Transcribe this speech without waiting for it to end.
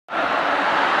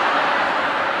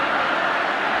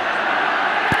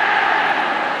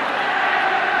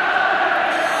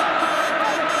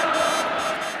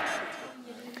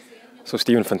So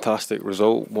Stephen, fantastic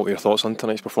result. What were your thoughts on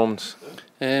tonight's performance?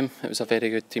 It was a very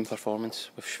good team performance.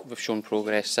 We've shown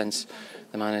progress since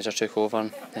the manager took over.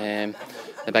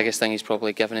 The biggest thing he's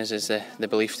probably given us is the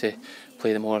belief to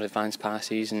play the more advanced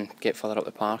passes and get further up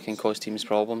the park and cause teams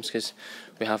problems, because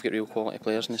we have got real quality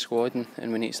players in the squad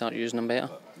and we need to start using them better.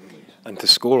 And to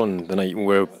score on the night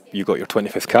where you got your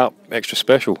 25th cap, extra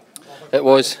special. It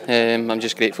was. I'm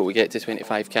just grateful we get to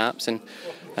 25 caps, and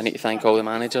I need to thank all the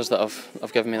managers that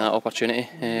have given me that opportunity.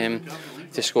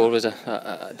 To score was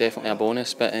definitely a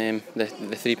bonus, but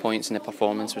the 3 points and the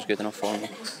performance was good enough for me.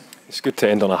 It's good to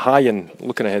end on a high, and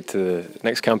looking ahead to the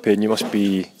next campaign, you must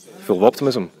be full of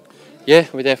optimism. Yeah,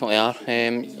 we definitely are.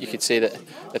 You could say that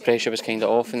the pressure was kind of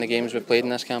off in the games we played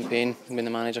in this campaign when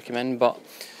the manager came in, but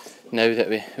now that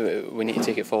we need to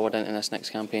take it forward into this next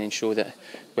campaign and show that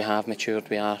we have matured,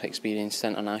 we are experienced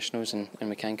internationals, and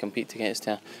we can compete to get us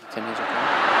to a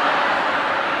major.